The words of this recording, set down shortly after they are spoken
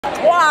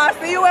Wow,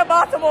 see you in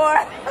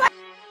Baltimore.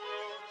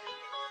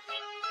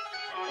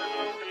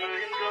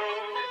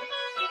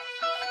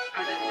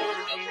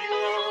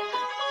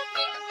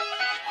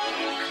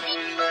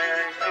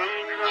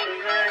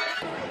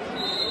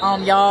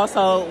 Y'all,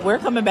 so we're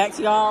coming back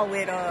to y'all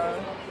with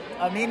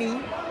a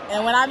mini,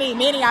 and when I mean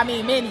mini, I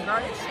mean mini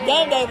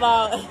game day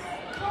vlog.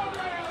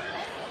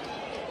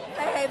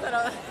 Say hey to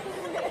the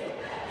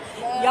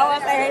y'all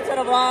want to say hey to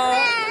the vlog?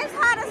 Man, it's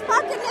hot as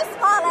fuck in this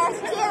small ass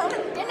gym.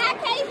 Then I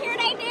can't hear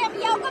they damn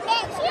yoga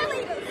mat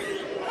cheerleaders.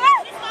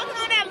 It's smoking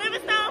on that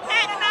livingstone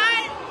pad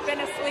tonight.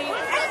 Finna sleep.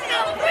 It's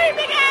still 3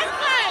 big ass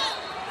butts.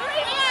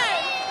 3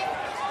 butts.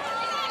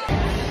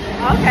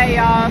 Okay,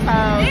 y'all, so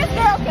This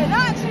girl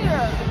cannot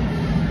cheer.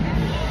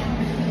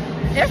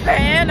 it's the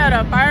end of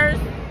the first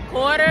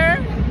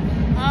quarter.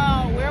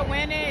 We're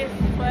winning. It's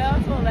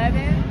 12 to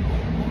 11.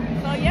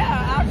 So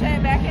yeah, I'll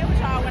check back in with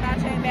y'all when I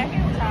check back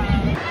in with y'all.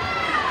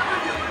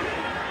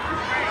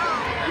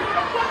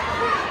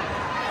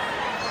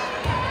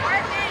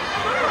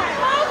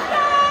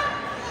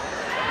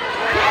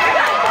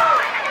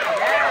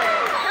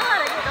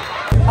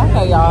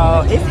 Okay,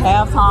 y'all, it's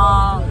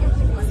halftime.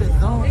 What's it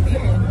doing?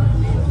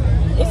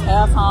 It's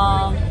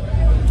halftime.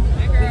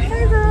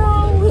 Hey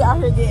girl, we out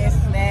here getting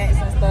snacks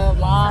and stuff.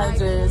 Line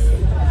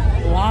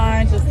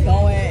just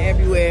going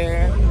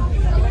everywhere.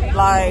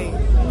 Like,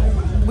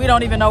 we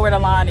don't even know where the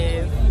line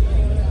is.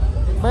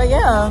 But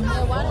yeah,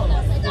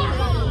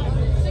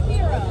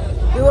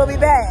 we will be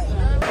back.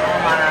 Oh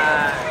my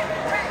God.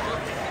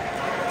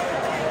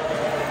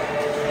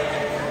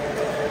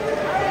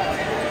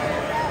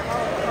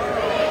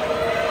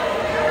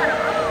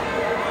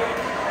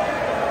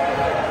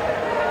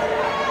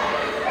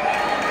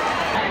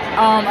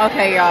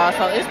 Okay, y'all,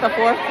 so it's the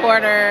fourth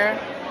quarter,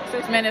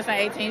 6 minutes and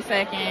 18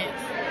 seconds.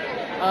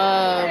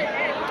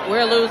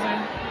 We're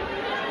losing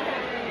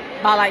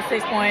by like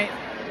 6 points,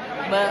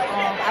 but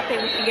I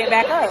think we can get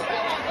back up.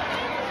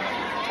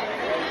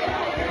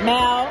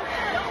 Mal,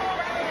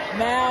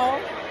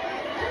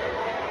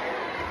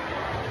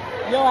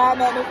 you know how I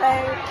met me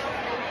page?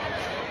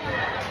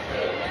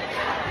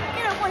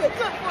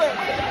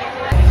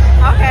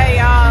 Okay,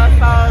 y'all,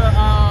 so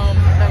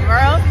the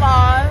girls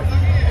lost.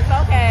 It's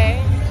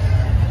okay.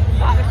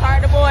 About to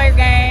start the boys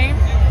game.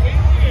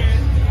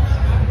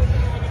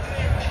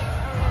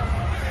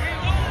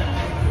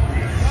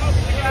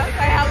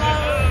 Say hello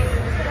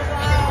to the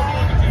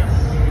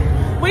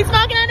vlog. We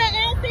smoking on that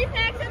LC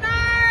pack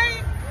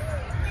tonight.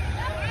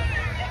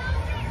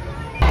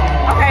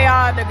 Okay,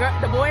 y'all,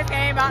 the boys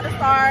game about to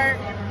start.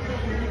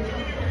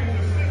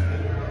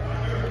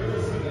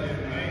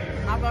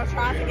 I'm gonna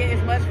try to get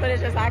as much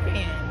footage as I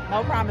can.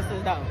 No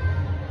promises though.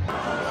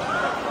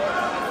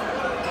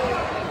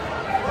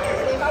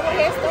 If I would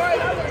hear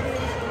stories, I would have been.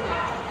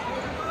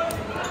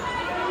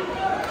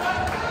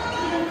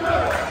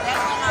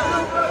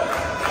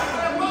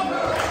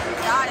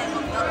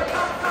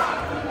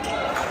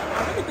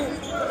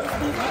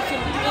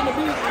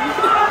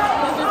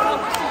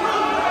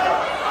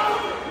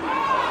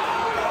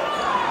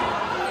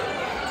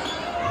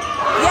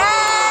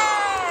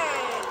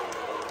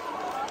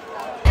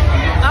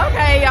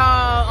 Okay,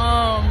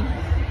 y'all,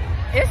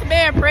 it's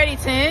been pretty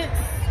tense,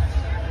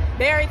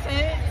 very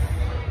tense.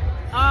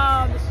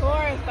 The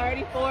score is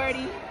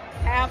 30-40.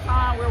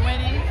 Halftime, we're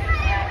winning.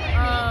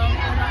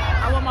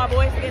 I want my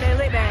boys to get their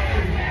lit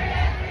back.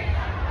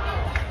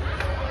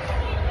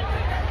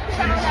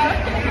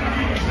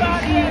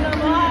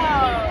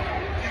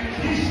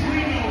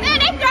 Man,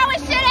 they throwing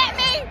shit at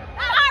me. I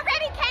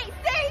already can't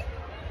see.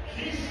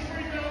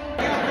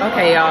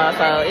 Okay, y'all,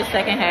 so it's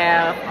second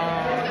half.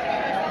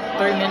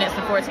 3 minutes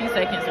and 14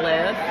 seconds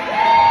left.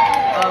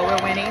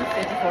 We're winning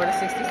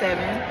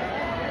 54-67.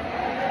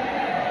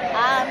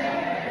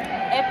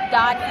 If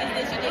God sees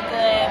this, you did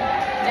good.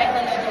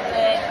 Jacqueline, you did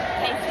good.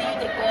 KC, you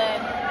did good.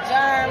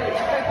 Germ, the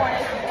 3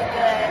 corners, you did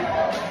good.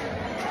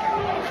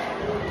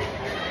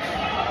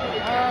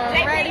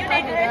 JP, you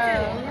did good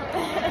too.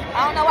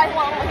 I don't know why he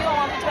don't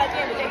want to put you back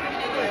in, but JP, you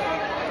did good.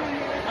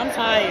 I'm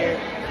tired.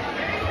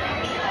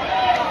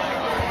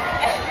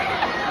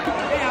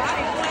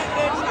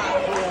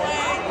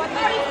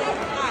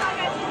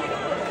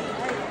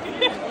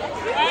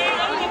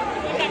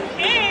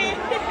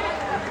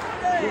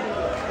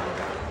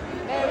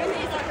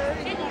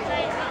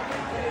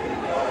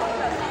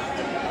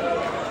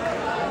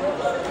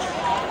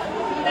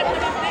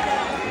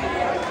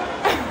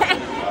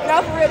 No,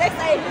 for real, they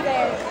saved his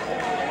ass.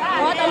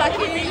 Oh, I thought my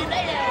kids.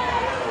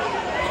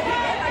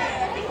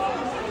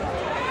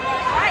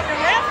 Right, the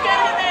ref got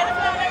his ass.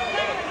 That's what they were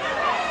saying.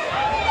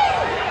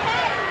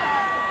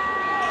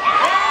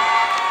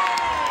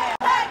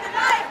 Pack the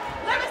night,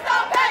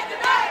 Livingstone pack the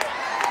night.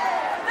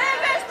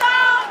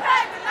 Livingstone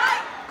pack the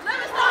night.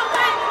 Livingstone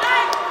pack the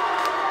night.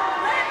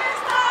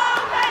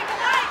 Livingstone pack the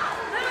night.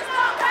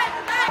 Livingstone pack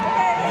the night.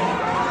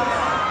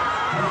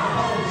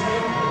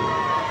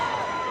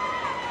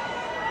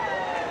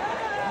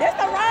 This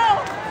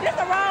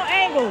the wrong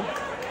angle.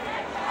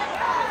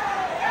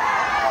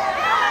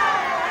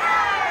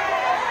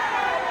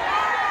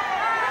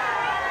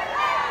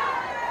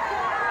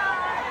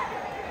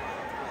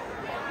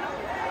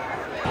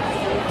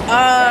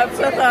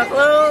 To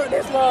conclude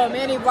this little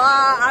mini vlog,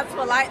 I just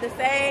would like to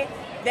say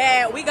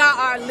that we got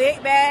our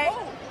lick back.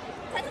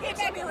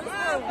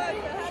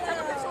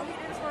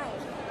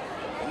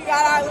 We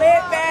got our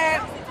lick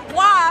back.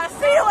 Why?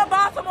 See you in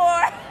Baltimore.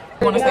 I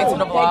want to stay to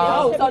the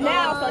vlog. So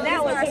now it's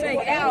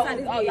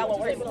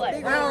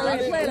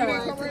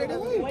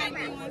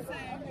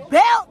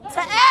Belt to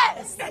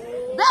ass.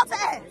 Belt to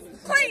ass.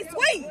 Clean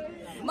sweep.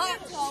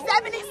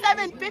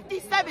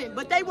 77-57,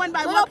 but they won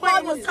by 1 point.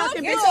 It was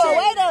talking bitch shit.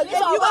 If you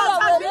gonna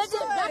talk bitch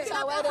shit, that's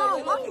your way to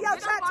walk in your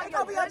chat, take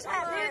over your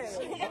chat, bitch.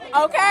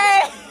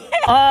 Okay.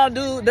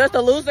 Does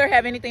the loser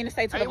have anything to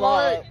say to the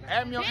vlog?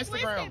 Add me on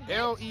Instagram,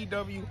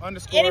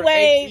 LEW_HE.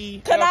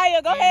 Anyway,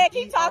 Kanaya, go ahead,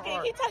 keep talking.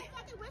 Keep talking.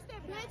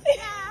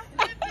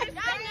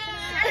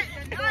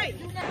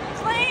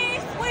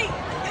 Clean sweep.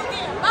 You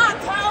get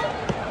locked, hoe.